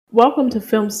Welcome to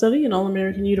Film Study, an All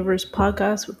American Universe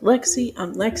podcast with Lexi.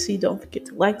 I'm Lexi. Don't forget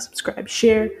to like, subscribe,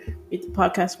 share, rate the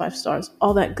podcast 5 stars,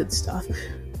 all that good stuff.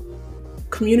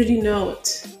 Community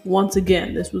note, once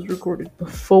again, this was recorded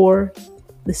before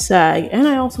the SAG, and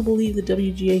I also believe the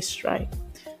WGA strike.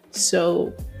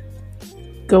 So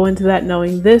go into that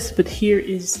knowing this, but here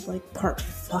is like part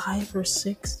 5 or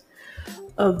 6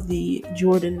 of the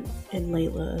Jordan and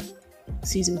Layla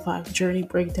season 5 journey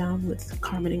breakdown with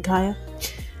Carmen and Kaya.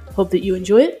 Hope that you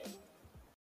enjoy it.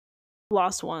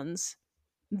 Lost Ones.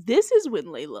 This is when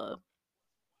Layla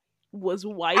was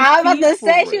wifey. I was about to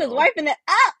say for she was real. wiping it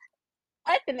up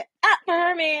for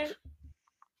her man.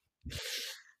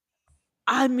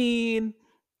 I mean,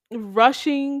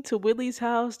 rushing to Willie's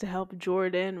house to help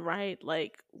Jordan, right?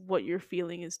 Like, what you're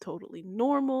feeling is totally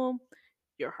normal.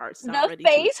 Your heart's not The ready to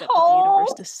face accept what the universe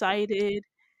hole, decided.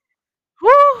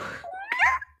 Woo!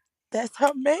 That's her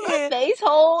the man. face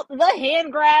hole, the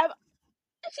hand grab.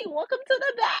 She walk him to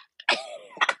the back.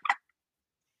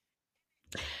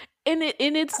 And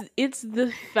it's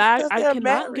the fact Because I they're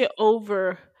cannot married. get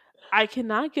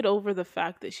over the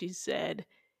fact that she said,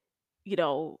 you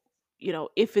know,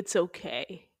 if it's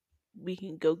okay, we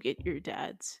can go get your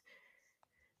dad's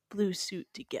blue suit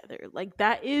together. Like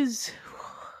that is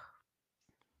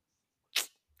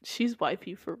she's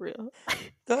wifey for real.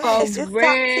 Go For ahead. It's toxic. Go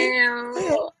ahead.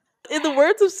 real. In the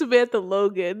words of Samantha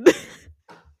Logan,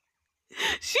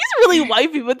 she's really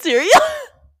wifey material.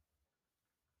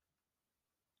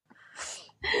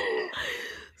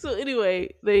 So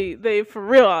anyway, they for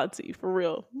real, auntie, for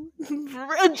real. For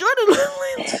real, Jordan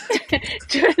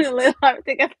and Lil are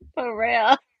together for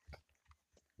real.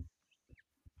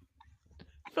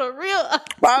 for real.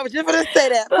 I was just gonna say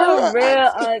that. For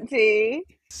real, auntie.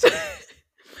 auntie.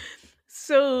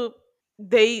 So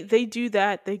they do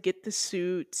that. They get the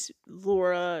suit.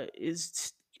 Laura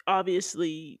is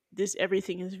obviously this.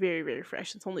 Everything is very very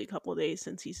fresh. It's only a couple of days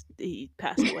since he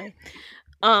passed away.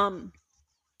 I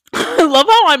love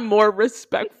how I'm more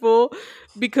respectful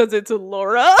because it's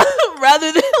Laura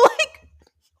rather than like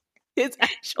his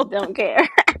actual. Don't care.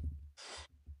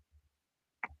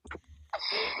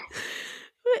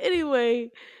 But anyway,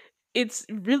 it's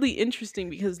really interesting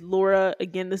because Laura,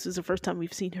 again, this is the first time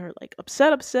we've seen her like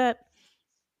upset.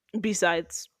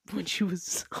 Besides when she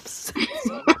was upset.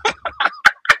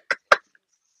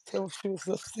 Till she was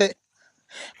upset.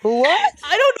 What?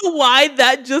 I don't know why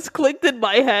that just clicked in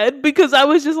my head because I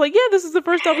was just like, yeah, this is the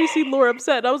first time we've seen Laura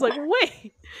upset. And I was like,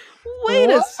 wait a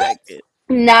What? second.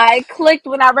 Nah, it clicked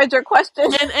when I read your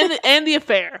question. And the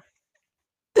affair.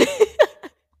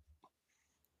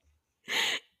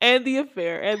 and the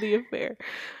affair.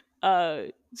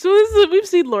 So we've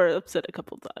seen Laura upset a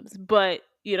couple times, but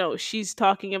she's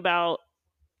talking about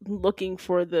looking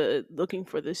for the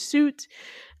suit.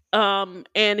 And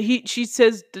she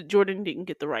says that Jordan didn't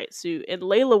get the right suit, and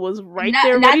Layla was right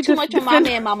there ready Not too to much on my defend.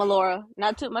 man, Mama Laura.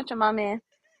 Not too much on my man.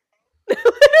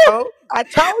 Oh, I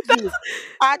told you.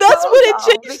 That's when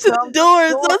it changed to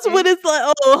doors. That's when it's like,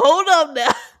 oh, hold up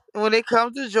now. When it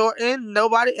comes to Jordan,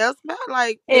 nobody else matter.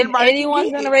 Like If anybody anyone's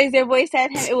can get gonna it. raise their voice at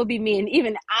him, it would be me, and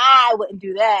even I wouldn't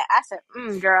do that. I said,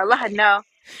 girl, let her know.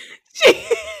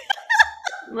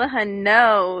 Let her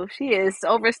know. She is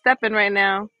overstepping right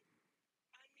now.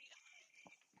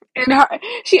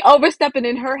 She overstepping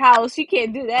in her house. She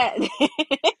can't do that.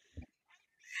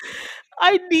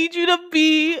 I need you to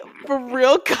be for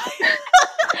real,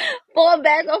 Fall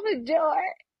back off a jar.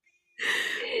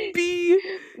 Be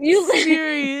You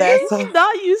serious.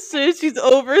 Not you said she's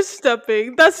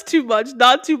overstepping. That's too much.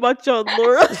 Not too much on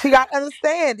Laura. She got to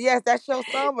understand. Yes, that's your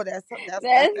son, but that's my man.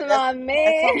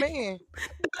 That's her man.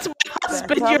 That's my husband.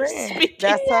 That's her You're man. speaking.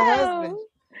 That's her husband.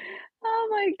 Oh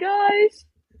my gosh.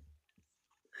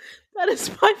 That is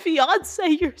my fiance.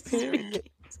 You're speaking.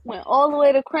 Went all the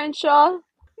way to Crenshaw.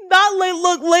 Not Layla.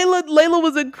 Look, Layla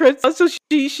was in Crenshaw, so she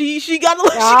got a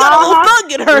little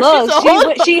thug in her.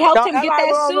 Look, she helped him get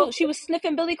that suit. She was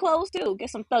sniffing Billy clothes too. Get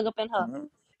some thug up in her. Mm-hmm.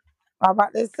 I'm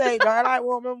about to say, don't I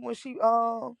remember when she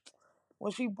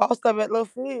bossed up at Lil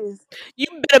Fizz. You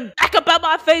better back up out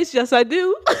my face. Yes, I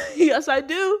do. Yes, I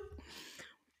do.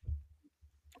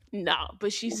 No,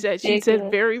 but she said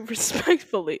very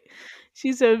respectfully.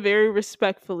 She said very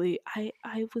respectfully, I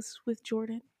was with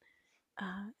Jordan.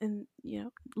 And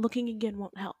looking again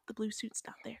won't help. The blue suit's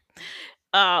not there.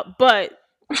 But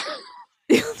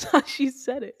that's how she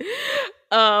said it.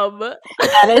 That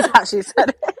is how she said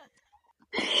it.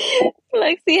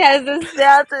 Lexi has this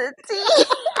down to the T.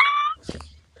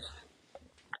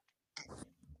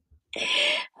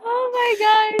 Oh my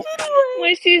gosh. Anyway.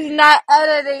 When she's not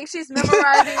editing, she's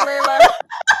memorizing Layla.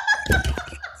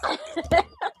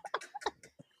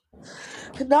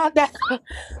 Not that.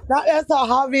 Not that's her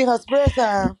hobby. Her spare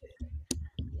time.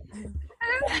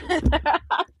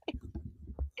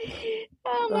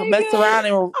 Oh Gonna my mess god. around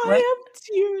and Rex. I have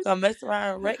tears. Gonna mess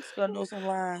around and Rex gonna know some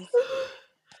lines.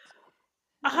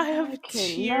 I I have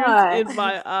tears cannot. in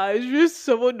my eyes. You're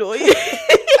so annoying.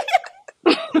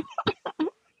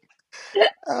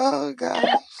 Oh gosh.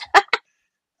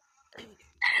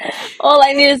 All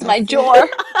I need is my That's it. jaw.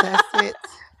 That's it.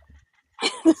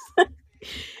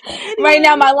 Right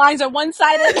now, Anyway, my lines are one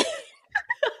sided. I'm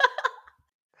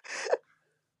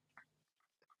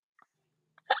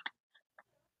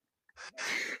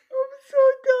so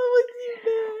done with you,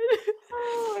 man.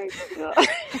 Oh my god.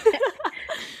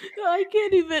 I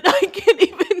can't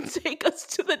even take us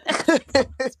to the next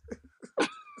part.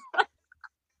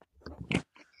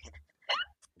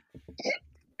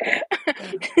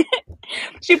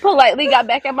 She politely got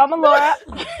back at Mama Laura.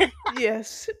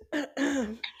 Yes.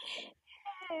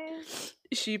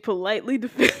 She politely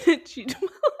defended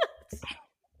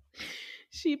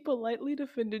she politely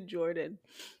defended Jordan.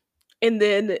 And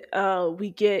then we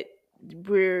get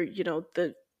where,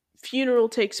 the funeral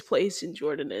takes place and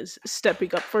Jordan is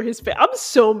stepping up for his family. I'm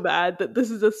so mad that this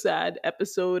is a sad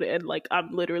episode and like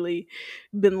I'm literally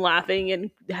been laughing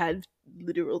and had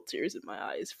literal tears in my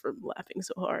eyes from laughing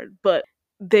so hard. But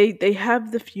they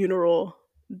have the funeral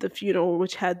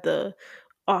which had the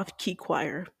off key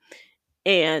choir,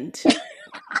 and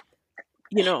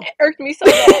It irked me so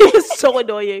bad. it was so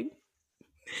annoying.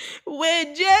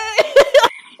 When Jay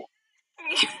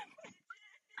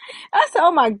I said,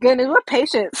 oh my goodness, what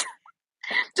patience.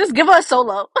 Just give her a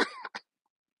solo.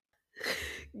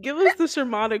 give us the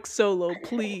sermonic solo,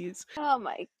 please. Oh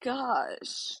my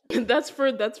gosh. That's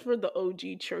for the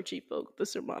OG churchy folk, the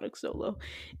sermonic solo.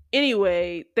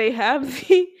 Anyway, they have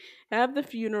the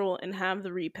funeral and have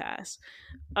the repast.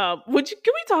 Which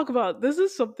can we talk about? This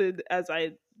is something as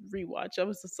I rewatch. I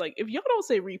was just like, if y'all don't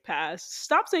say repast,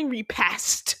 stop saying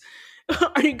repast.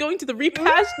 Are you going to the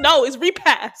repast? No, it's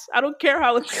repast. I don't care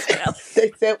how it's spelled.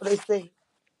 They said what they say.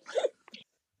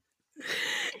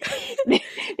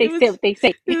 They it say was what they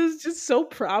say. it was just so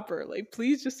proper. Like,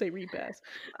 please just say repast.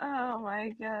 Oh my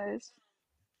gosh.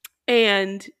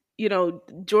 And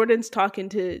Jordan's talking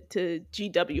to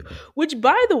GW, which,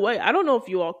 by the way, I don't know if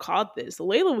you all caught this.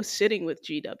 Layla was sitting with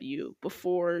GW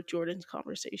before Jordan's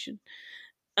conversation.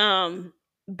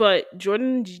 But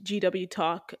Jordan and GW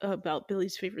talk about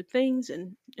Billy's favorite things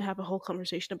and have a whole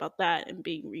conversation about that and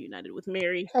being reunited with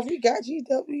Mary. Have we got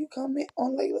GW comment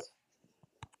on Layla?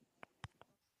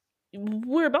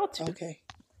 We're about to. Okay.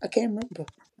 I can't remember.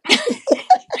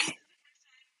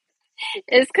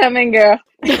 It's coming, girl.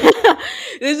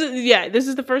 This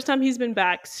is the first time he's been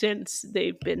back since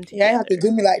they've been Yeah, I ain't have to together.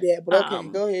 do me like that, but okay,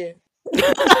 Um go ahead.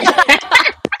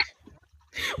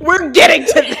 we're getting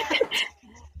to that.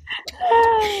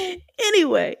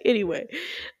 Anyway,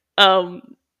 um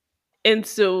and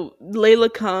so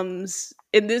Layla comes,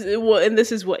 and this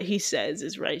is what he says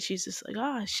is right. She's just like,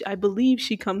 I believe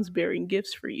she comes bearing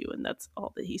gifts for you, and that's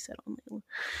all that he said on Layla.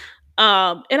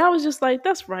 And I was just like,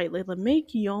 that's right, Layla, make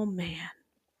your man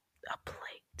a plate.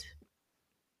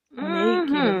 Make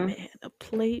your Mm-hmm. man a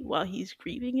plate while he's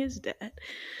grieving his dad.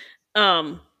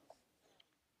 Um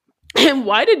and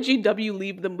why did GW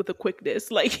leave them with a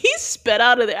quickness? Like, he sped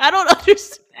out of there. I don't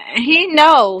understand. He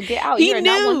know. Get out. He You are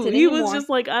not knew. wanted He was anymore. just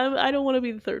like, I don't want to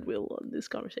be the third wheel on this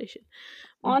conversation.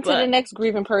 On to the But next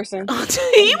grieving person.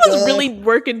 he I'm was done. really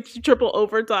working triple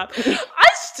overtime.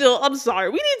 I'm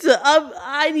sorry.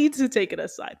 I need to take it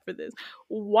aside for this.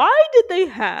 Why did they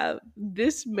have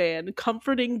this man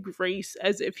comforting Grace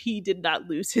as if he did not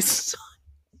lose his son?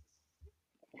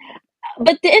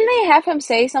 But didn't they have him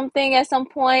say something at some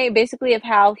point, basically of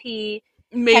how he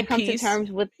had Made come to peace.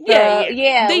 terms with Yeah,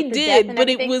 yeah. with They the death did, and but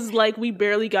it everything? was like we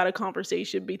barely got a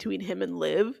conversation between him and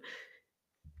Liv.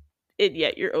 And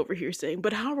yet you're over here saying,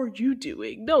 but how are you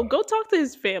doing? No, go talk to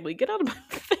his family. Get out of my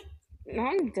face.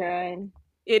 I'm done.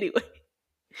 Anyway.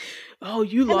 Oh,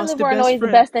 you Him and lost Liv a were best always the friend.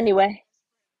 best anyway.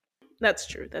 That's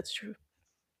true. That's true.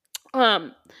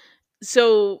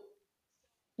 So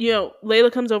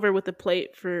Layla comes over with a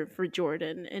plate for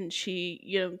Jordan, and she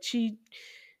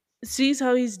sees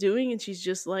how he's doing, and she's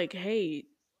just like, "Hey,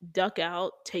 duck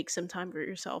out, take some time for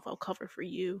yourself. I'll cover for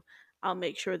you. I'll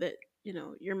make sure that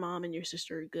your mom and your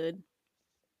sister are good."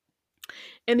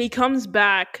 And he comes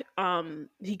back.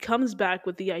 He comes back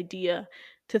with the idea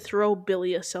to throw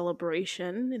Billy a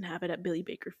celebration and have it at Billy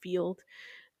Baker Field.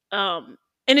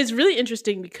 And it's really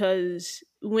interesting because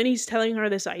when he's telling her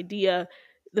this idea,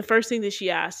 the first thing that she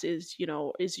asks is,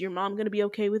 is your mom going to be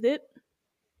okay with it?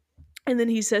 And then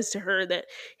he says to her that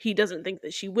he doesn't think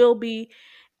that she will be.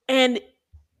 And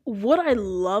what I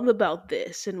love about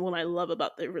this and what I love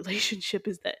about the relationship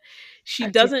is that she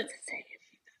Let's see if doesn't, it's the same.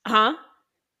 huh?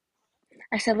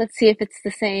 I said, let's see if it's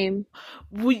the same.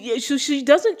 So she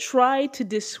doesn't try to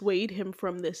dissuade him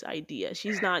from this idea.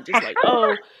 She's not just like,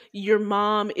 "Oh, your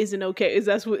mom isn't okay." Is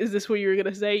this what you're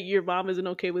gonna say? Your mom isn't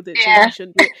okay with it, so we Yeah.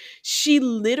 shouldn't do it. She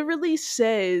literally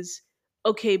says,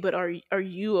 "Okay, but are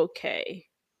you okay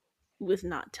with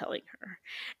not telling her?"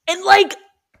 And like,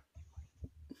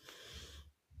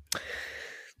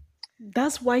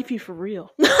 that's wifey for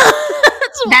real.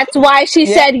 That's why she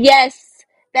Yeah, said yes.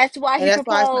 That's why and he that's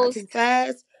why it's not too proposed.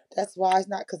 fast. That's why it's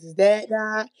not because his dad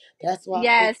died. That's why it's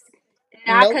Yes.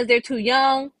 Not nope. because they're too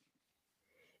young.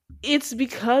 It's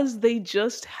because they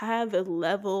just have a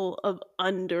level of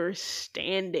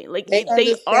understanding. Like They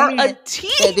they are a understand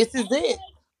team. that this is it.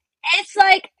 It's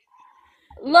like,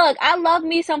 look, I love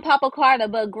me some Papa Carter,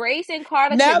 but Grace and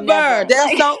Carter could Never. never. They're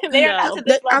Like, so. they are not to No,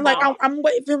 this I'm like, level. no. I'm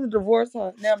waiting for him to divorce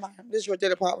her. Never mind. This is your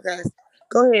daily podcast.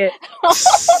 Go ahead. I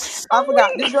I'm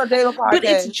forgot. This is waiting. your daily But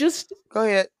it's podcast. just Go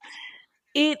ahead.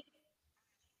 it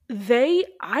they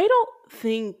I don't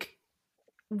think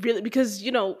really, because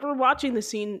we're watching the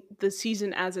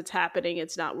season as it's happening.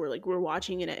 It's not we're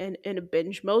watching in a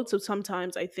binge mode, so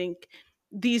sometimes I think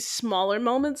these smaller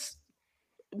moments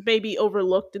may be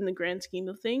overlooked in the grand scheme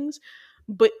of things.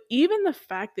 But even the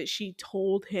fact that she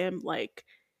told him, like,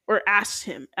 or asked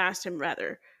him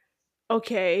rather,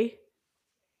 okay,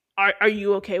 are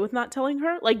you okay with not telling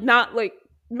her? Like, not like,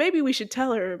 maybe we should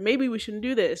tell her, maybe we shouldn't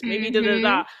do this, maybe da da Hmm.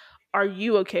 da. Are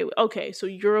you okay okay, so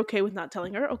you're okay with not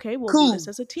telling her? Okay, we'll do this Cool.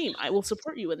 as a team. I will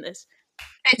support you in this.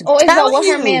 It's always about Telling what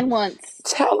her you. man wants.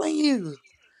 Telling you.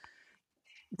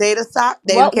 They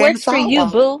What became a works for you,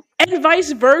 sidewalk. boo? And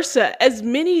vice versa. As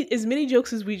many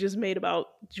jokes as we just made about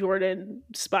Jordan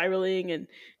spiraling and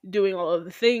doing all of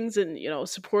the things and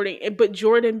supporting it, but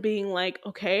Jordan being like,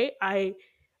 okay, I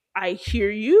hear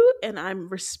you and I'm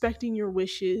respecting your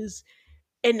wishes,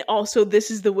 and also this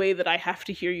is the way that I have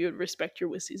to hear you and respect your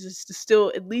wishes, is to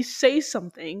still at least say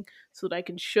something so that I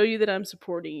can show you that I'm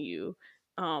supporting you,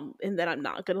 and that I'm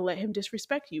not gonna let him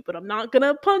disrespect you, but I'm not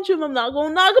gonna punch him, I'm not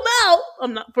gonna knock him out,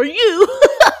 I'm not for you.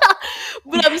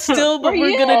 For But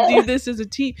we're gonna you. do this as a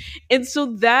team. And so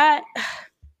that's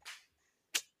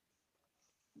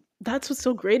what's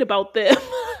so great about them.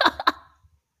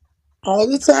 All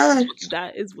the time.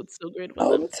 That is what's so great about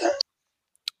All them. the time.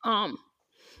 um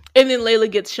And then Layla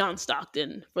gets Sean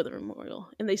Stockton for the memorial,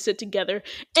 and they sit together.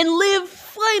 And Liv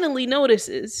finally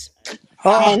notices.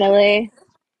 Oh, Finally.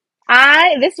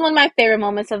 This is one of my favorite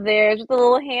moments of theirs with the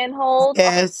little handhold. Oh,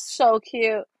 yes. so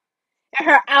cute. And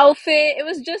her outfit, it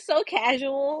was just so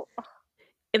casual.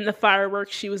 In the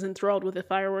fireworks, she was enthralled with the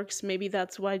fireworks. Maybe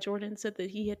that's why Jordan said that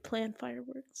he had planned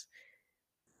fireworks.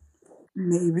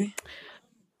 Maybe.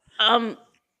 Um,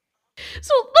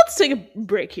 so let's take a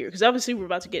break here because obviously we're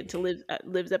about to get into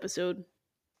Liv's episode,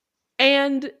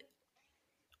 and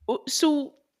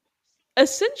so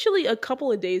essentially a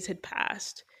couple of days had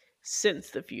passed since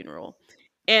the funeral.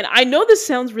 And I know this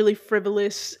sounds really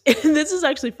frivolous, and this is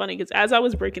actually funny because as I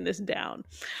was breaking this down,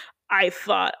 I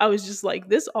was just like,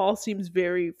 this all seems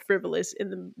very frivolous in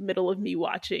the middle of me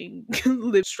watching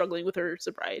Liv struggling with her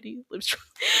sobriety.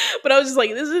 But I was just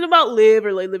like, this isn't about Liv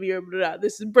or like Livia or blah, blah, blah.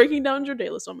 This is breaking down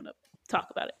Jordala, so I'm gonna talk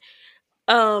about it.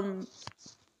 Um,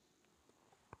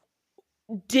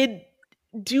 did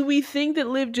do we think that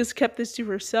Liv just kept this to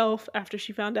herself after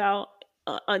she found out,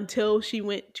 until she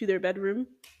went to their bedroom?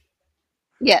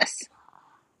 Yes.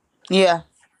 Yeah.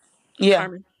 Yeah.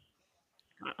 Carmen.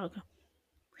 Okay.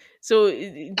 So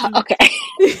do Okay.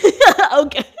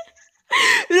 okay.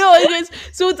 No, I guess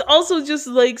so. It's also just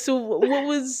like, so. What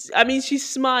was? I mean, she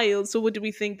smiled. So what do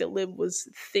we think that Liv was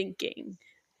thinking?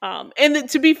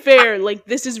 To be fair, like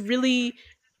this is really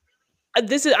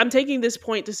this is. I'm taking this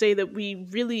point to say that we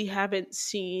really haven't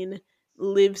seen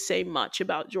Liv say much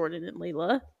about Jordan and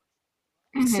Layla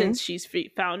Hmm. since she's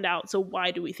found out. So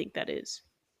why do we think that is?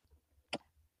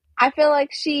 I feel like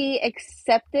she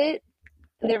accepted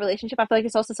their relationship. I feel like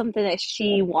it's also something that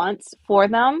she wants for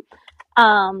them.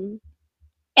 Um,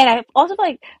 and I also feel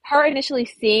like her initially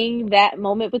seeing that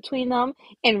moment between them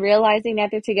and realizing that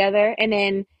they're together, and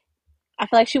then I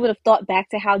feel like she would have thought back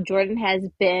to how Jordan has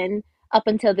been up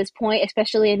until this point,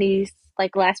 especially in these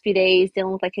like last few days,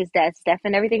 dealing with like his dad's death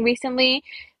and everything recently,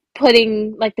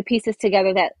 putting like the pieces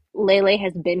together that Lele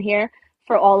has been here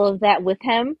for all of that with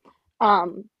him.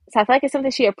 So I feel like it's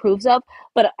something she approves of,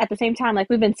 but at the same time, like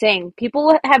we've been saying,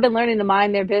 people have been learning to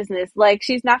mind their business. Like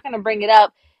she's not going to bring it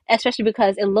up, especially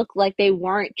because it looked like they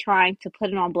weren't trying to put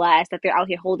it on blast, that they're out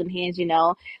here holding hands.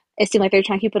 It seemed like they're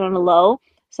trying to keep it on the low.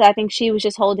 So I think she was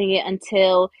just holding it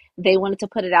until they wanted to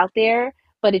put it out there,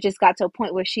 but it just got to a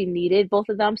point where she needed both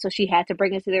of them, so she had to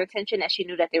bring it to their attention that she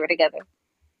knew that they were together.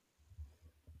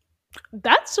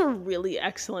 That's a really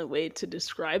excellent way to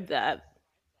describe that.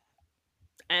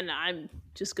 And I'm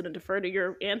just going to defer to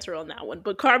your answer on that one.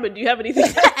 But Carmen, do you have anything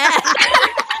to add?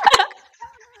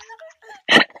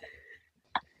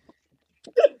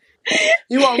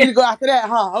 You want me to go after that,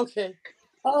 huh? Okay.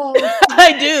 Um,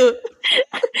 I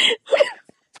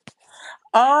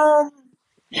do. um,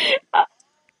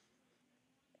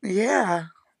 yeah.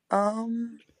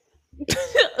 Um,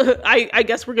 I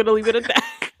guess we're going to leave it at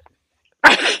that.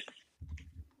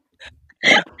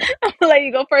 I'll let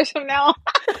you go first from now.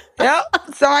 yep.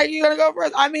 So are you gonna go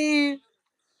first? I mean,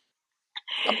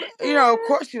 of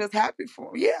course she was happy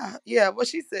for him. Yeah, yeah. What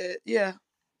she said. Yeah,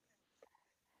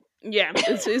 Yeah,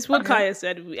 it's what yeah. Kaya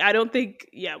said. I don't think,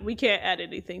 yeah, we can't add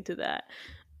anything to that.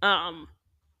 Um,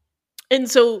 and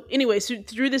so, anyway, so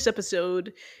through this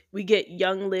episode, we get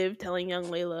young Liv telling young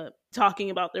Layla,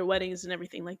 talking about their weddings and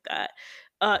everything like that.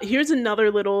 Here's another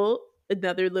little,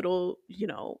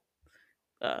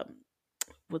 um,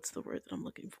 what's the word that I'm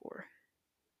looking for?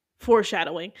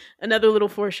 Foreshadowing. Another little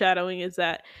foreshadowing is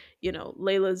that,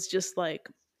 Layla's just like,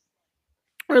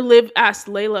 or Liv asked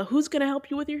Layla, who's going to help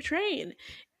you with your train?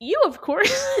 You, of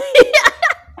course.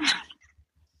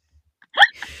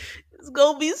 It's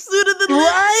going to be sooner than Liv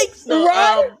Right, thinks. So,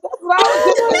 right. That's what I was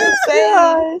just gonna say.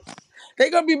 Oh my They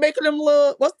gonna be making them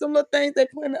little. What's them little things they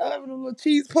put in the oven? Them little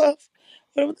cheese puffs.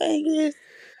 Whatever thing is.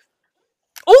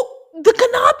 oh, the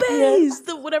Yeah, canapes,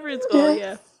 the whatever it's called.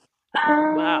 yeah.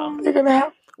 Yeah. Wow. gosh. They're gonna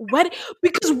have.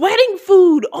 Because wedding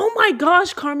food. Oh my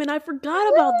gosh, Carmen, I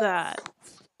forgot about that.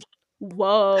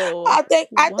 Whoa. I think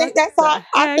What that's how the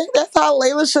heck?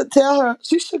 Layla should tell her.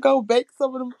 She should go bake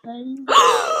some of them things.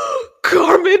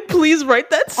 Carmen, please write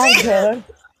that I'm scene. done.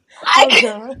 I'm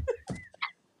done.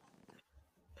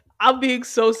 I'm being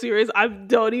so serious. I'm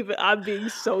being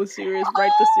so serious.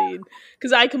 Write the scene.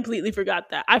 Because I completely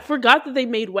forgot that. I forgot that they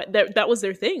made that was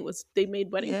their thing, was they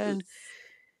made wedding food.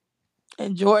 Yes.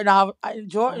 And Jordan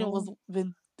was Oh.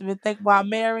 been thinking about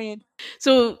marrying.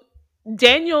 So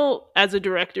Daniel, as a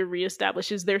director,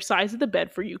 reestablishes their size of the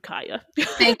bed for you, Kaya.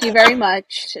 Thank you very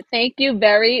much. Thank you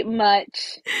very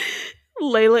much.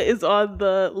 Layla is on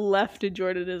the left and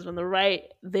Jordan is on the right.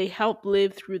 They help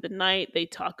Liv through the night. They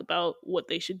talk about what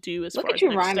they should do as Look far at as you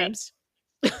next rhyming. steps.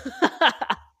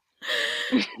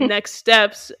 Next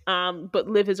steps. But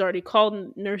Liv has already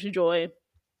called Nurse Joy.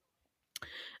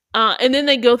 And then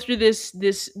they go through this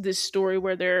story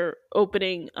where they're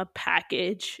opening a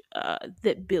package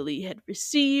that Billy had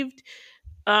received.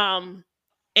 And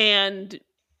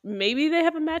maybe they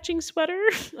have a matching sweater,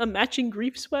 a matching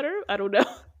grief sweater. I don't know.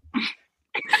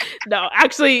 No,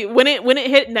 actually, when it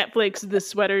hit Netflix, the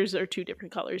sweaters are two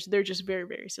different colors. They're just very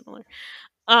very similar.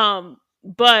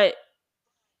 But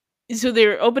so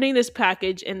they're opening this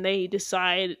package and they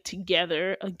decide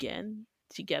together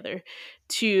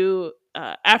to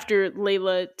after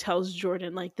Layla tells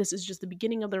Jordan, like, this is just the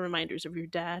beginning of the reminders of your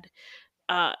dad,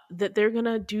 that they're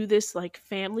gonna do this like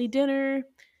family dinner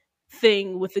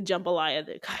thing with the jambalaya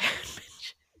that Kaya had mentioned.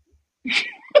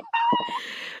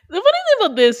 The funny thing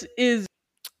about this is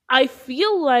I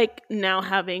feel like, now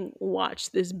having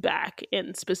watched this back,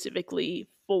 and specifically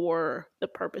for the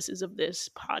purposes of this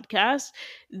podcast,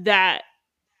 that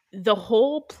the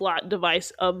whole plot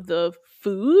device of the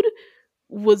food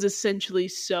was essentially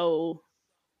so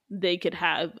they could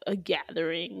have a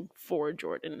gathering for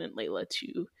Jordan and Layla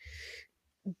to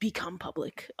become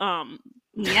public.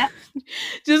 Yep.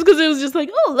 Just because it was just like,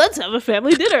 oh, let's have a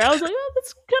family dinner. I was like, oh,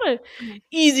 that's kind of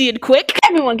easy and quick.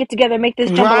 Everyone get together and make this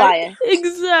Right. jambalaya. Get out of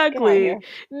Exactly. here.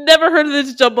 Never heard of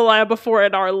this jambalaya before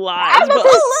in our I was lives, but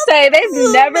about to say they've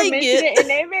let's never make mentioned it, and it.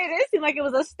 they made it seem like it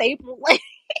was a staple.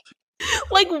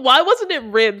 Like, why wasn't it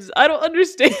ribs? I don't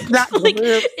understand. Not the Like,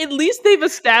 ribs. at least they've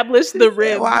established She the said,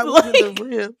 ribs. "Why wasn't the Like,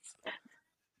 ribs?"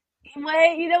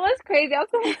 Wait, you know what's crazy?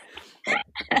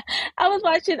 I was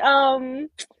watching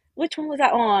which one was I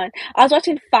on? I was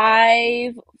watching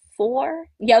 5-4.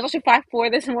 Yeah, I was watching 5-4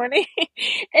 this morning.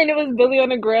 And it was Billy on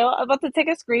the grill. I was about to take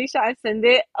a screenshot and send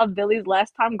it of Billy's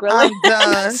last time grilling. I'm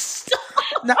done. stop.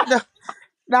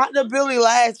 Not the Billy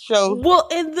last show. Well,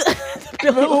 in the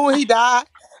Billy. Remember when he died?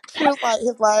 She was like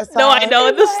his last No, I time. know,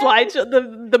 in the His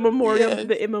slideshow, the memoriam, Yes,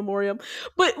 the in memoriam.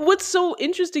 But what's so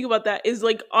interesting about that is,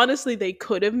 like, honestly, they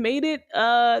could have made it.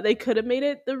 They could have made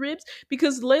it the ribs,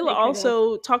 because Layla They could have.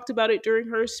 also talked about it during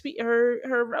her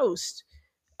roast.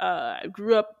 I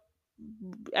grew up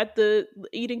at the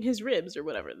eating his ribs, or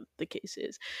whatever the case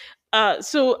is.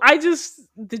 So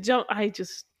the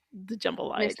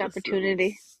jambalaya Missed just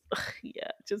opportunity. yeah,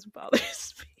 it just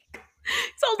bothers me.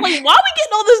 So I was like, why are we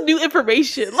getting all this new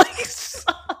information? Like,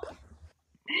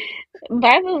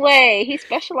 By the way, he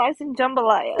specialized in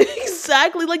jambalaya.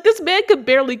 exactly. Like, this man could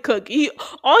barely cook.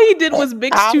 All he did was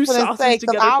mix I was two gonna sauces say,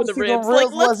 because together for the obviously them ribs.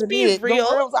 Like, ribs let's wasn't be it. Them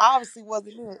real. ribs obviously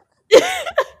wasn't it.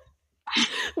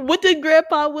 What did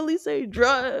Grandpa Willie say?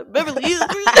 Dry Beverly Hills.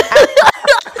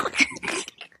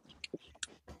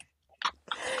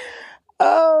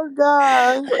 Oh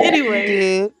gosh. You anyway,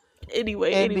 did.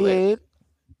 anyway, anyway. Indeed.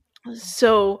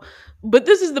 So, but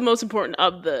this is the most important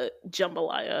of the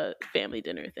jambalaya family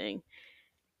dinner thing.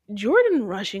 Jordan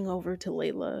rushing over to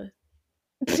Layla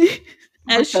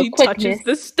as With the she touches quickness.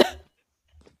 the step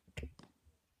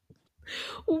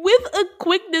with a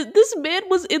quickness. This man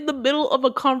was in the middle of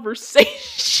a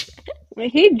conversation.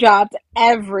 He dropped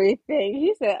everything.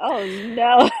 He said, "Oh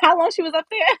no!" How long she was up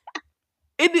there?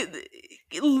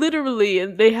 Literally,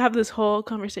 and they have this whole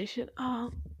conversation.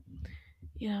 Oh,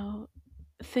 you know,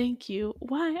 thank you.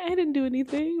 Why? I didn't do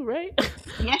anything, right?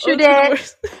 Yes, Oh, you it's been the did.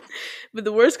 worst. But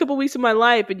the worst couple weeks of my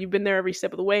life, and you've been there every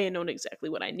step of the way and known exactly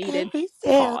what I needed. Every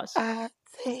step Pause. I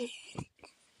take.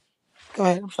 Go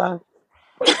ahead, I'm sorry.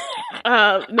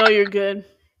 No, you're good.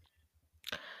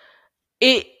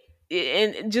 It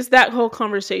and just that whole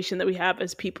conversation that we have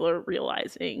as people are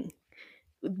realizing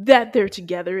that they're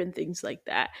together and things like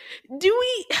that.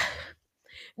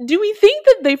 Do we think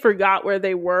that they forgot where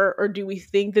they were, or do we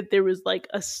think that there was like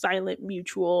a silent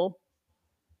mutual,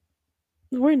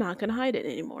 we're not gonna hide it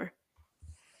anymore?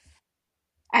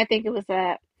 I think it was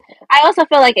that. I also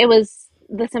feel like it was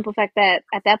the simple fact that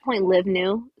at that point Liv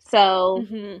knew. So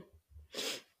Mm-hmm.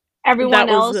 everyone That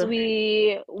was else,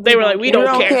 we they were like, don't we care. We don't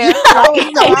don't care. care. Like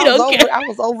We don't care. I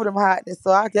was over them hotness,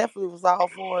 so I definitely was all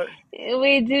for it.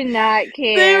 we do not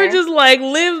They were care. just like,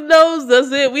 Liv knows,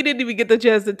 that's it. We didn't even get the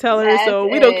chance to tell her, That's so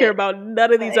we don't care it. about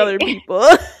none of these Like other people.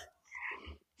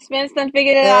 Spence done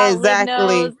figured it out. Liv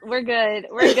knows. Exactly. We're good.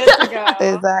 We're good to go.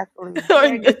 Exactly. We're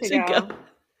We're good good to to go. go.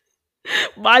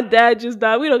 My dad just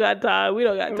died. We don't got time. We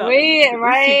don't got time to We keep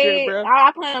this secret, right. bro.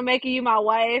 I plan on making you my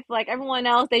wife. Like everyone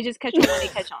else, they just catch on when they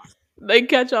catch on. They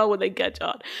catch on when they catch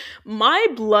on. My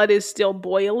blood is still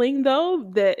boiling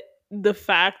though, that the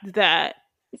fact that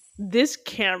this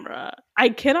camera, I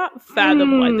cannot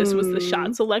fathom why this was the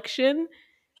shot selection.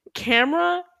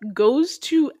 Camera goes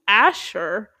to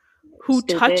Asher, who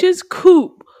Stupid. touches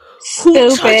Coop, who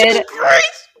touches Stupid.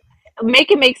 Grace.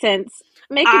 Make it make sense.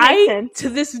 Make it make To sense.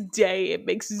 this day, it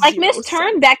makes Like zero Miss,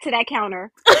 turn sense. back to that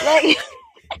counter. Like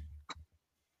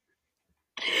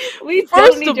we don't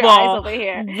First need of your eyes all, over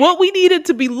here. what we needed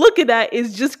to be looking at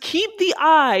is just keep the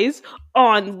eyes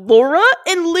on Laura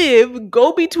and Liv,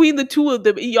 go between the two of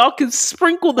them, and y'all can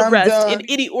sprinkle the I'm rest in done.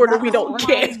 any order. Not We a Oh don't sprinkle.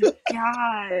 care. my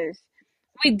gosh.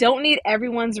 We don't need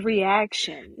everyone's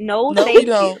reaction. No, No, we thank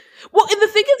you. don't. Well, and the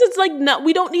thing is, it's like, no,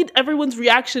 we don't need everyone's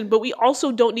reaction, but we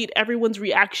also don't need everyone's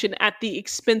reaction at the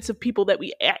expense of people that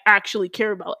we actually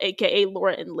care about, aka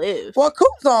Laura and Liv. Well,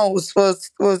 Coop's on was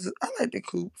I like the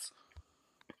Coops.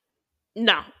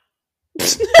 No.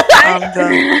 I'm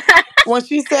done. When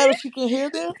she said she can hear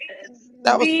them,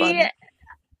 that was the funny.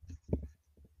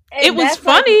 It was that's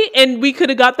like funny, and we could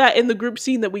have got that in the group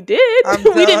scene that we did. I'm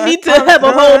We didn't done. need to I'm have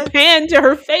a whole done. pan to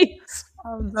her face.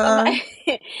 I'm done.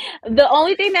 the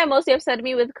only thing that mostly upset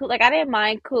me with Coop, like I didn't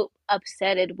mind Coop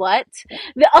upsetted. What?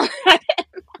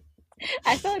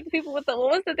 I feel like the people with the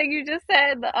what was the thing you just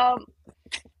said? The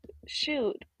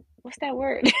shoot, what's that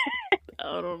word?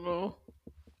 I don't know.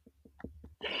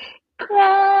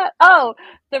 Oh,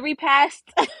 the repast.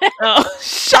 Oh,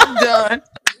 I'm done.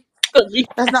 the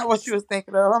That's not what she was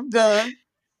thinking of. I'm done.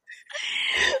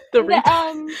 the Like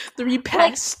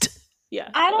repast. Yeah.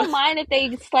 I don't mind if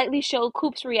they slightly show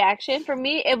Coop's reaction. For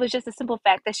me, it was just a simple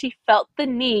fact that she felt the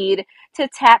need to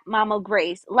tap Mama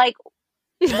Grace. Like,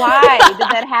 why did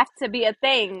that have to be a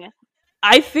thing?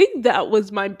 I think that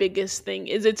was my biggest thing.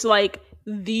 Is it's like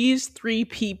these three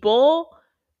people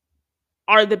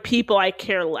are the people I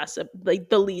care less, like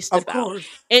the least Of about, course.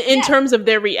 in Yes. terms of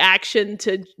their reaction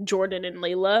to Jordan and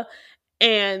Layla,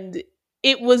 and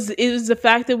it was the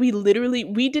fact that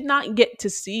we did not get to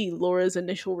see Laura's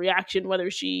initial reaction,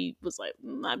 whether she was like,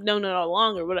 I've known it all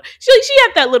along or whatever. She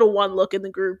had that little one look in the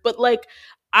group, but like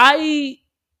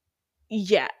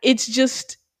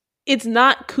it's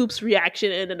not Coop's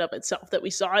reaction in and of itself that we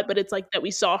saw it, but it's like that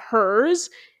we saw hers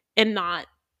and not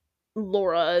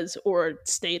Laura's, or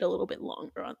stayed a little bit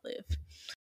longer on Liv.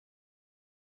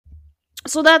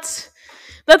 So that's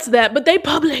that. But they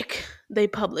public.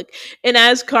 And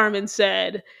as Carmen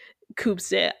said, Coop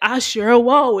said, I share a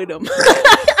wall with him.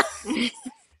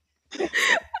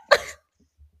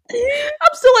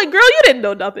 I'm still like, girl, you didn't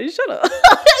know nothing. Shut up.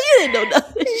 You didn't know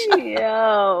nothing.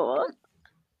 Yo.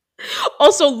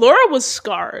 Also, Laura was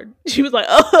scarred. She was like,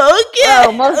 "Oh,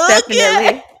 Oh, most okay,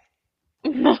 okay."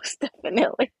 definitely. Most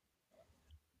definitely.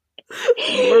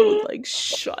 Laura was like,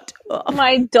 "Shut up."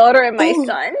 My daughter and my Ooh,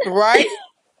 son. right?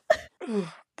 Ooh,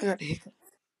 I got it.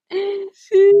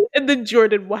 And then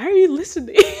Jordan, why are you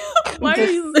listening? Why are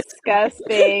you listening?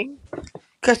 Disgusting.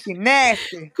 Cause she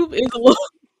nasty. Coop is alone.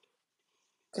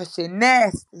 Cause she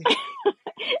nasty.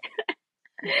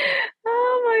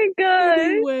 Oh my god.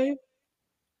 Anyway,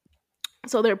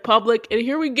 so they're public, and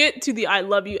here we get to the "I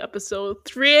love you" episode,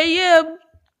 3 a.m.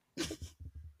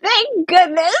 Thank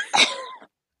goodness.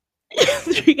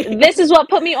 3 This is what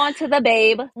put me onto the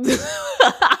babe. a.m.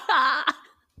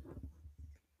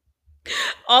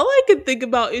 All I can think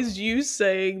about is you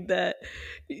saying that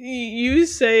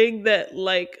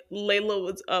like Layla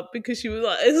was up because she was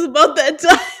like, it's about that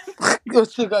time.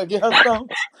 Cause she gonna get her some.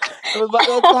 It was about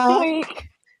that I'm time weak.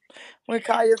 when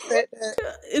Kaya said that.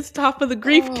 It's top of the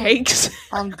grief Oh, cakes.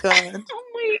 I'm done. I'm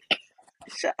weak.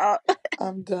 Shut up.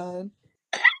 I'm done.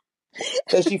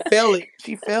 Cause she felt it.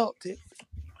 She felt it.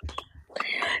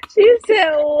 She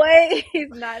said, wait, he's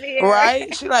not here.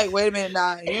 Right? She like, wait a minute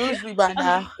now. Usually by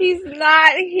now. He's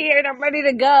not here and I'm ready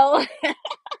to go.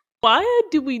 Why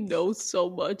do we know so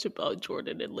much about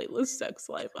Jordan and Layla's sex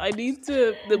life? I need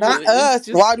to. Not It's us.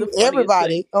 just Why the do funniest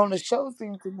thing. everybody on the show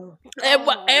seem to know? Oh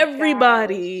my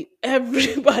gosh.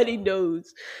 Everybody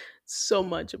knows so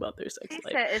much about their sex He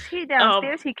life. said, is he Um,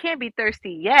 downstairs? He can't be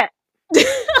thirsty yet.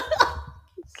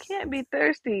 Can't be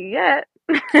thirsty yet.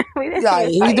 We didn't Yeah, even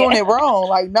he's start doing yet. it wrong.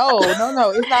 Like, no, no, no.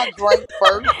 It's not drink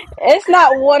first. It's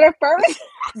not water first.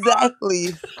 Exactly.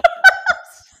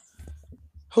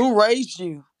 Who raised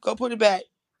you? Go put it back.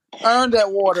 Earn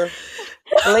that water.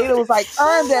 Layla was like,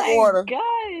 earn Oh that my water.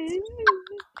 gosh.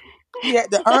 He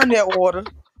had to earn that water.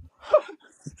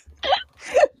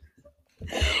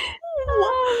 why,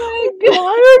 Oh my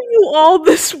why are you all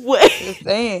this way? Just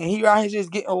saying, he right here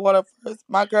just getting water first.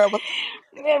 My girl was,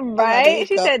 god. I got the Right?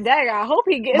 She hiccup. said, dang, I hope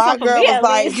he gets My some for girl me was at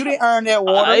like, least. you didn't earn that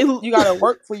water. I You got to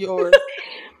work for yours.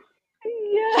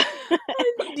 Yeah.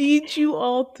 need you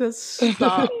all to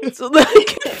stop so that I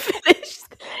can finish.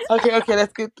 Okay, okay,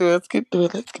 let's get through it. Let's get through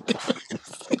it. Let's get through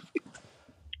it.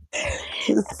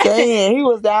 Just saying, he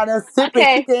was down there sipping. She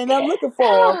Okay. came up looking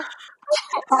for him.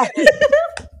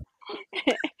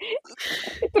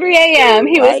 3 a.m.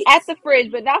 He was Right? at the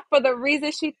fridge, but not for the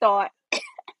reason she thought.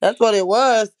 That's what it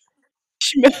was.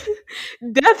 Schmeth.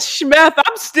 Death Schmeth.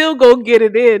 I'm still gonna get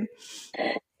it in.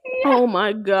 Yeah. Oh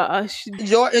my gosh.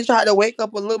 Jordan tried to wake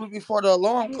up a little bit before the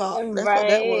alarm clock. That's what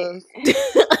that Right. was.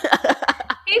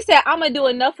 He said, I'm going to do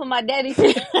enough for my daddy.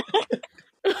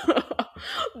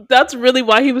 That's really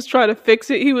why he was trying to fix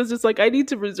it. He was just like, I need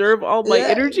to reserve all my Yeah,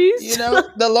 you energies. know,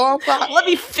 the alarm clock. Let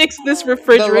me fix this The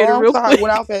refrigerator alarm real clock went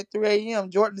quick. off at 3 a.m.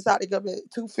 Jordan decided to get up at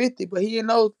 2:50, but he didn't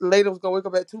know later was gonna wake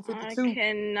up at I 2:52.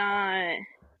 cannot.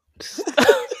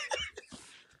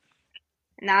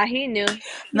 Nah, he knew. He was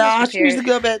Nah, she used prepared. to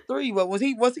get up at 3, but once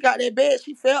he got that bed,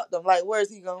 she felt them. Like, where is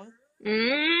he going?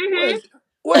 Mm-hmm.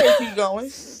 Where is he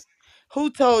going? Who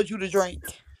told you to drink?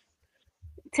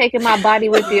 Taking my body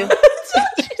with you.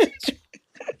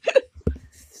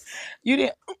 You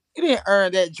didn't you didn't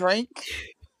earn that drink.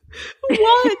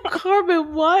 Why,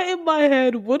 Carmen? Why in my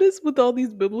head? What is with all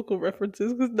these biblical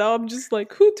references? Because now I'm just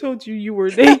like, who told you you were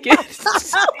naked?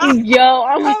 Yo,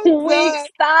 I'm I'm weak. done.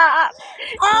 Stop.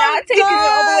 I'm Not taking it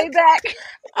all the done. way back.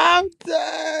 I'm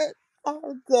done.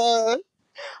 I'm done.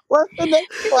 What's the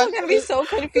next People are going to be question? so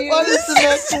What is confused. the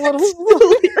next one?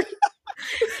 Delirious.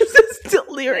 This is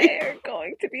delirious. They're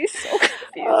going to be so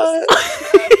confused. uh,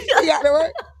 he had to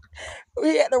work.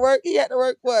 He had to work. He had to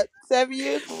work. What 7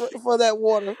 years for that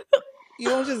water? You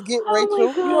don't just get Oh my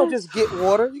Rachel. You don't gosh. just get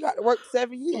water. You got to work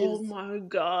 7 years. Oh my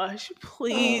gosh!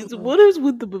 Please, Oh. what is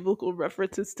with the biblical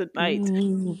references tonight?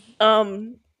 Mm.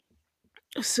 Um,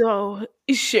 so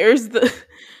he shares the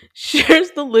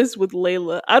shares the list with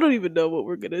Layla. I don't even know what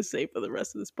we're gonna say for the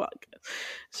rest of this podcast.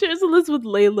 Shares the list with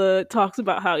Layla. Talks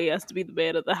about how he has to be the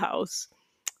man of the house.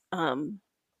 Um,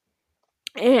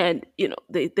 and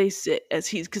they sit as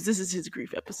he's because this is his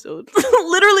grief episode.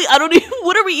 Literally, I don't even.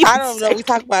 What are we I even don't know. saying? We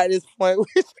talk about it at this point.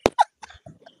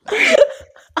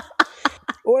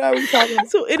 What are we talking about?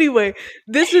 So anyway,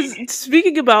 this is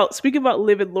speaking about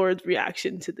Liv and Lauren's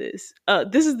reaction to this.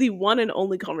 This is the one and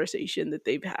only conversation that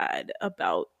they've had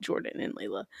about Jordan and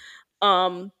Layla.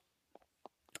 Um,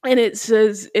 and it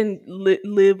says, and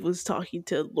Liv was talking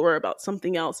to Laura about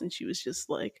something else, and she was just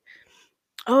like,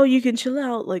 "Oh, you can chill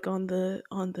out, like on the,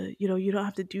 you don't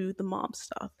have to do the mom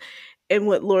stuff." And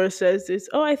what Laura says is,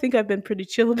 "Oh, I think I've been pretty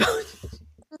chill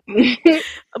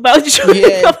about Jordan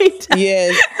Yes. coming down.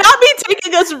 Yes. Not me taking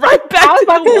bringing us right back I was to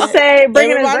about the to water. say,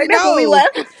 bringing us Everybody right back when we knows.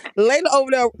 left. Layla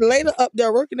over there, Layla up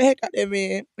there working the heck out that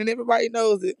man, and everybody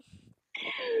knows it.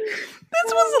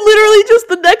 This was literally just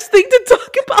the next thing to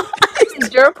talk about.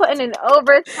 Jura putting in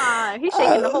overtime. He's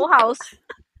shaking the Uh, whole house. From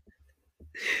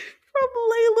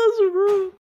Layla's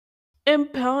room.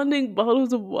 And pounding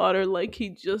bottles of water like he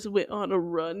just went on a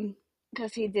run.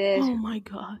 Because he did. Oh my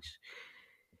gosh.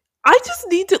 I just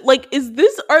need to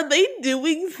are they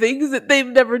doing things that they've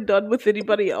never done with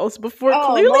anybody else before? Oh,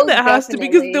 Clearly most that has to,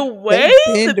 because the definitely. way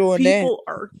they been that doing that. people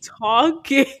are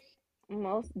talking,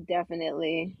 Most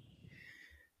definitely.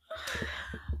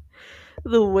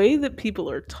 the way that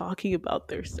people are talking about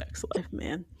their sex life,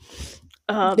 man.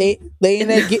 They in And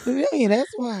there getting it in.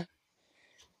 That's why.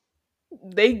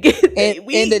 they get And they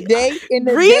in the we day, in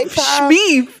the Grief daytime,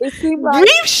 Schmeef. it seemed like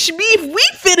Grief Schmeef, we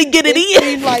finna get it it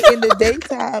seemed like in. in the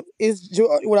daytime is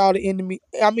Jordan with all the enemy.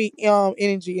 I mean,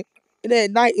 energy. And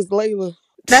at night is Layla.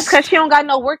 That's because she don't got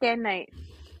no work at night.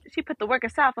 She put the work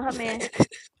aside for her man. And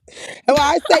when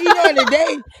I say, in the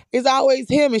day, it's always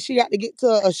him, and she got to get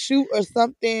to a shoot or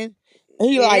something. And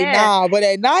he like, Yeah. nah. But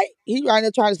at night, he right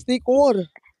there trying to sneak water.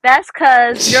 That's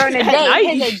because during the At day,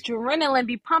 night. his adrenaline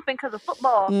be pumping because of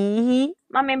football. Mm-hmm.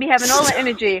 My man be having all the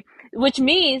energy, which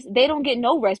means they don't get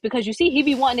no rest because you see, he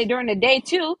be wanting it during the day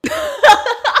too.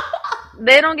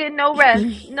 They don't get no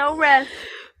rest. No rest.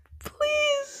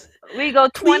 Please. We go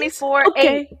Please. 24/8.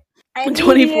 Okay. I need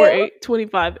 24/8, you.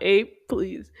 25/8,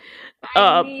 please.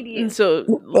 I need And you. so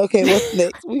Okay, what's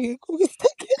next? We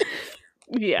stuck it.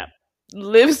 yeah.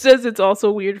 Liv says it's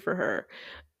also weird for her.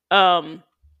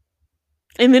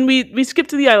 And then we skip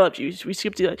to the I love yous. We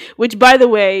skip to which, by the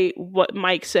way, what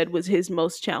Mike said was his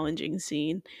most challenging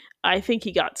scene. I think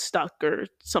he got stuck or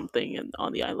something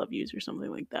on the I love yous or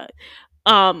something like that.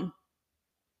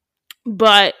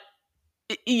 But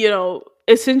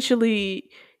essentially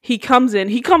he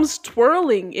comes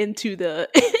twirling into the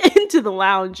into the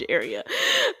lounge area.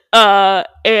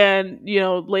 And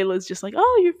Layla's just like,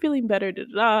 oh, you're feeling better, da,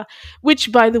 da, da.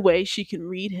 Which, by the way, she can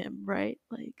read him, right?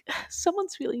 Like,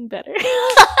 someone's feeling better.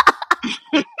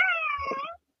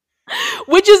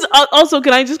 Which is also,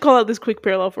 can I just call out this quick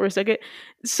parallel for a second?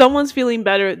 Someone's feeling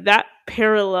better. That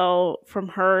parallel from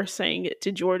her saying it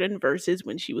to Jordan versus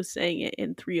when she was saying it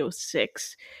in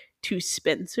 306 to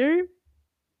Spencer,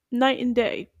 night and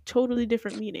day, totally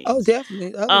different meanings. Oh,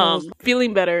 definitely. The other one was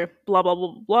Feeling better, blah blah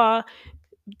blah blah blah.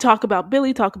 Talk about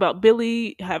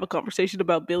Billy, have a conversation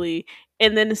about Billy,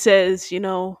 and then it says,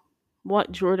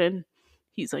 what, Jordan?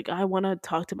 He's like, I want to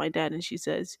talk to my dad, and she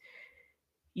says,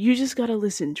 you just gotta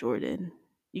listen, Jordan.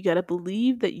 You gotta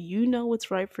believe that you know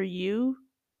what's right for you,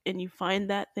 and you find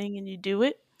that thing and you do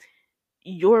it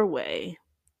your way,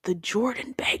 the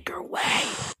Jordan Baker way.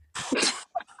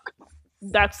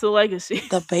 That's the legacy.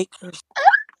 the Bakers.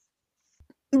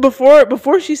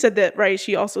 Before she said that, right,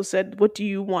 she also said, what do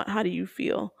you want? How do you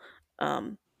feel?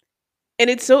 And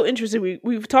it's so interesting.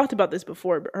 We've talked about this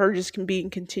before, but her just being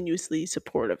continuously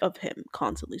supportive of him,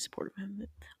 constantly supportive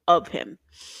of him.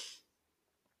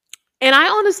 And I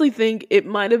honestly think it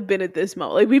might have been at this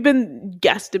moment. Like, we've been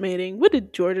guesstimating, when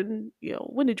did Jordan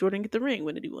get the ring?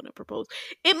 When did he want to propose?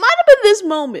 It might have been this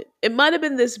moment. It might have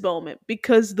been this moment,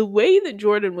 because the way that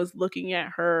Jordan was looking at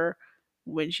her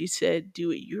when she said,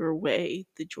 do it your way,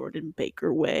 the Jordan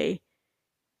Baker way,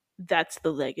 that's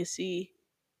the legacy.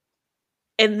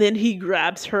 And then he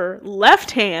grabs her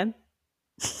left hand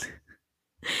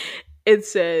and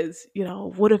says,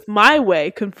 what if my way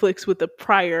conflicts with the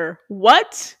prior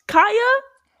what, Kaya?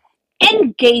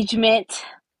 Engagement,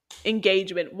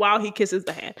 while he kisses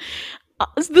the hand.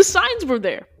 The signs were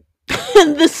there.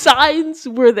 The signs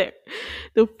were there.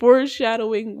 The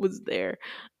foreshadowing was there.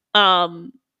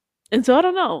 And so I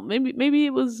don't know. Maybe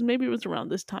it was around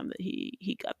this time that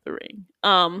he got the ring.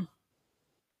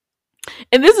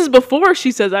 And this is before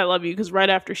she says I love you, because right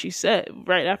after he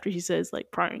says,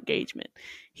 like, prior engagement,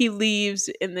 he leaves,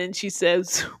 and then she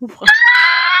says,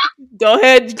 go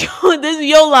ahead, this is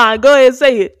your line. Go ahead,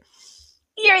 say it.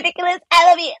 You're ridiculous. I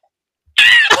love you.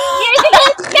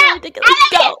 You're ridiculous.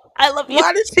 Go. I love you.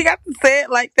 Why did she got to say it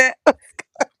like that?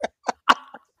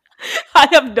 I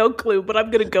have no clue, but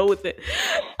I'm gonna go with it.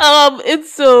 And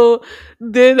so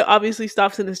then obviously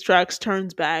stops in his tracks,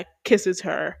 turns back, kisses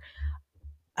her.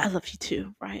 I love you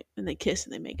too, right? And they kiss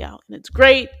and they make out, and it's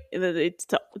great. And then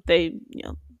they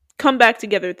come back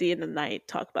together at the end of the night,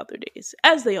 talk about their days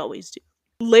as they always do.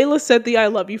 Layla said the I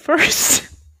love you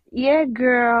first. Yeah,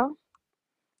 girl.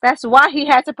 That's why he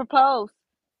had to propose.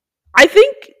 I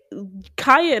think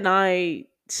Kaya and I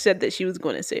said that she was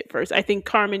going to say it first. I think,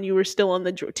 Carmen, you were still on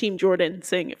the team Jordan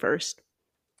saying it first.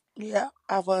 Yeah,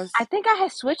 I was. I think I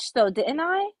had switched though, didn't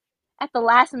I? at the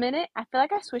last minute. I feel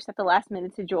like I switched at the last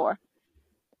minute to Jor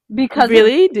because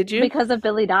Really? Did you? because of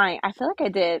Billy dying. I feel like I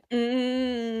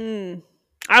did.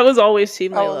 I was always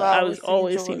Team I was Layla. I was always Team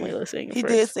always Team Jordan. Layla saying it He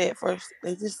did first. say it first.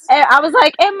 They just And I was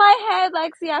like in my head,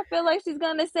 like, see, I feel like she's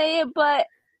gonna say it, but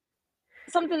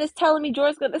something is telling me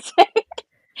Jor's gonna say it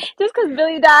just because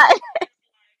Billy died.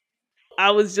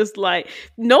 I was just like,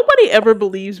 nobody ever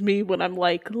believes me when I'm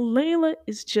like, Layla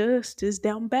is just as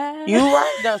down bad. you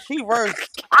right. No, she worse.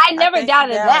 I never think she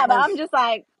doubted down that, but worse. I'm just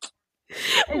like,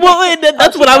 Well, and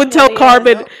that's she what I would tell definitely is.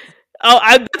 Carmen.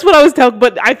 Yep. That's what I was telling,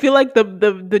 but I feel like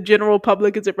the general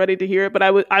public isn't ready to hear it. But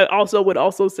I also would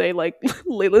also say like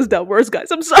Layla's down worse, guys.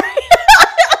 I'm sorry.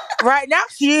 Right now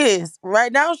she is.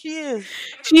 Right now she is.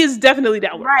 She is definitely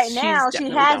down worse. Right She's now, she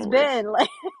definitely has down worse. been. Like,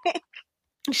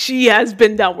 She has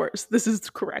been down worse. This is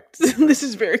correct. This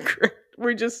is very correct.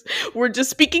 We're just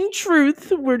speaking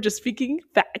truth. We're just speaking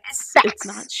facts. It's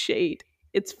not shade.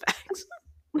 It's facts.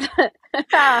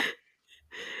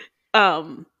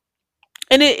 And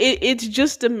it's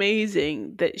just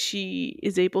amazing that she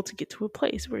is able to get to a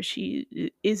place where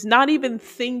she is not even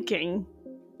thinking,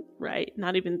 right?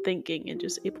 Not even thinking, and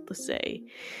just able to say,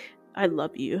 I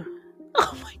love you.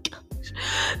 Oh my gosh.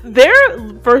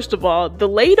 First of all, the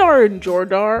Ladar and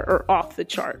Jordar are off the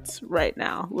charts right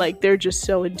now. Like, they're just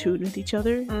so in tune with each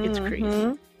other. It's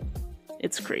crazy.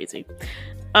 It's crazy.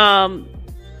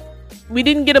 We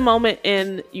didn't get a moment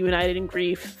in United in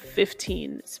Grief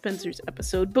 15, Spencer's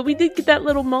episode, but we did get that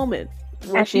little moment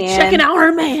where she's checking out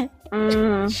her man.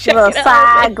 Little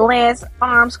side glance,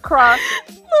 arms crossed.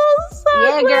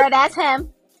 Yeah, girl, that's him.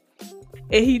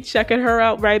 And he checking her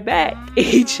out right back.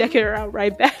 And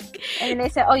then they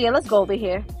said, oh yeah, let's go over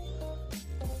here.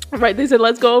 Right, they said,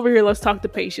 let's go over here, let's talk to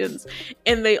patients.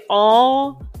 And they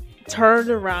all turned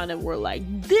around and were like,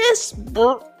 this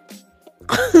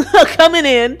coming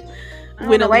in.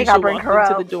 When Alicia walked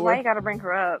into the door. Why you gotta bring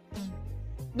her up?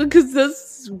 Because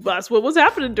that's what was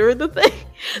happening during the thing.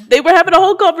 They were having a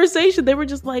whole conversation. They were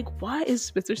just like, why is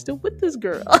Spencer still with this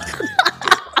girl?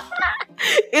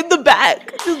 In the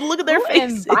back. Just look at their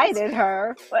faces. Who invited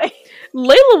her?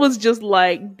 Layla was just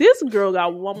like, this girl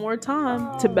got one more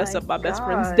time to mess up my best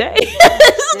friend's day.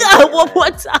 Got one more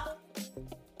time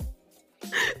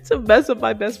to mess up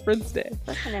my best friend's day.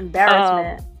 That's an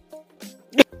embarrassment.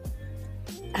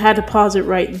 I had to pause it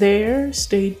right there.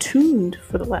 Stay tuned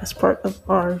for the last part of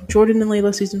our Jordan and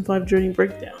Layla Season 5 Journey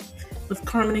Breakdown with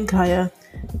Carmen and Kaya.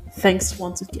 Thanks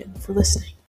once again for listening.